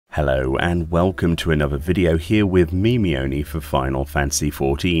Hello and welcome to another video here with me, Meoni, for Final Fantasy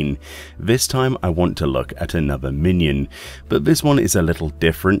XIV. This time I want to look at another minion, but this one is a little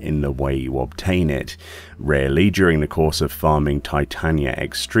different in the way you obtain it. Rarely during the course of farming Titania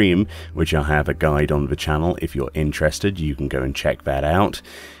Extreme, which I have a guide on the channel, if you're interested you can go and check that out,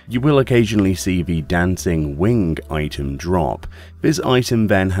 you will occasionally see the Dancing Wing item drop. This item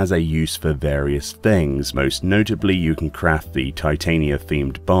then has a use for various things, most notably you can craft the Titania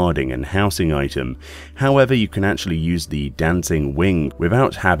themed barding and housing item. However, you can actually use the Dancing Wing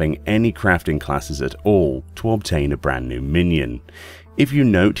without having any crafting classes at all to obtain a brand new minion. If you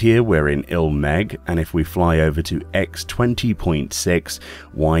note here, we're in Ilmeg, and if we fly over to X20.6,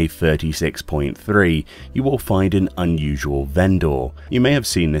 Y36.3, you will find an unusual vendor. You may have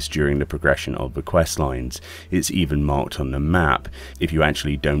seen this during the progression of the questlines. It's even marked on the map. If you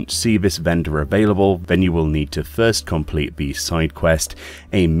actually don't see this vendor available, then you will need to first complete the side quest,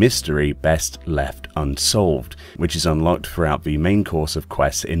 A Mystery Best Left Unsolved, which is unlocked throughout the main course of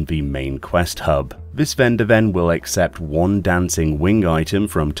quests in the main quest hub. This vendor then will accept one Dancing Wing item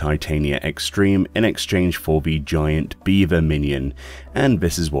from Titania Extreme in exchange for the giant Beaver Minion, and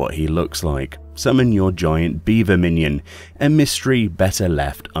this is what he looks like. Summon your giant Beaver Minion, a mystery better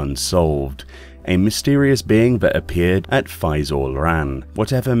left unsolved. A mysterious being that appeared at Faizor-Lan.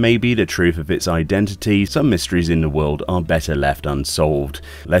 Whatever may be the truth of its identity, some mysteries in the world are better left unsolved.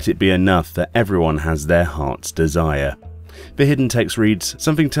 Let it be enough that everyone has their heart's desire. The hidden text reads,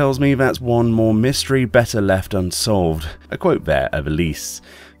 "Something tells me that's one more mystery better left unsolved." A quote there of Elise.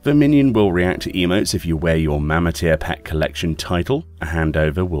 The minion will react to emotes if you wear your Mamatir Pet Collection title, a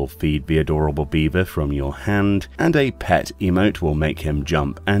handover will feed the adorable beaver from your hand, and a pet emote will make him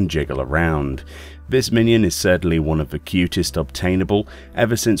jump and jiggle around. This minion is certainly one of the cutest obtainable.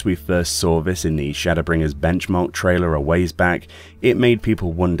 Ever since we first saw this in the Shadowbringers benchmark trailer a ways back, it made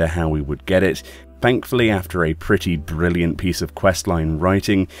people wonder how we would get it. Thankfully, after a pretty brilliant piece of questline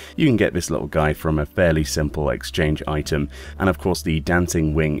writing, you can get this little guy from a fairly simple exchange item, and of course the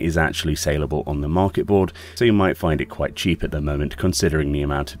Dancing Wing is actually saleable on the market board, so you might find it quite cheap at the moment considering the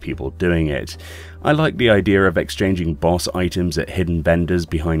amount of people doing it. I like the idea of exchanging boss items at hidden vendors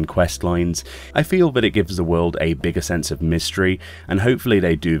behind questlines. I feel that it gives the world a bigger sense of mystery, and hopefully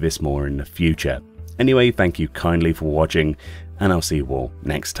they do this more in the future. Anyway, thank you kindly for watching, and I'll see you all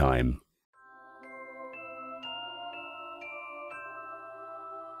next time.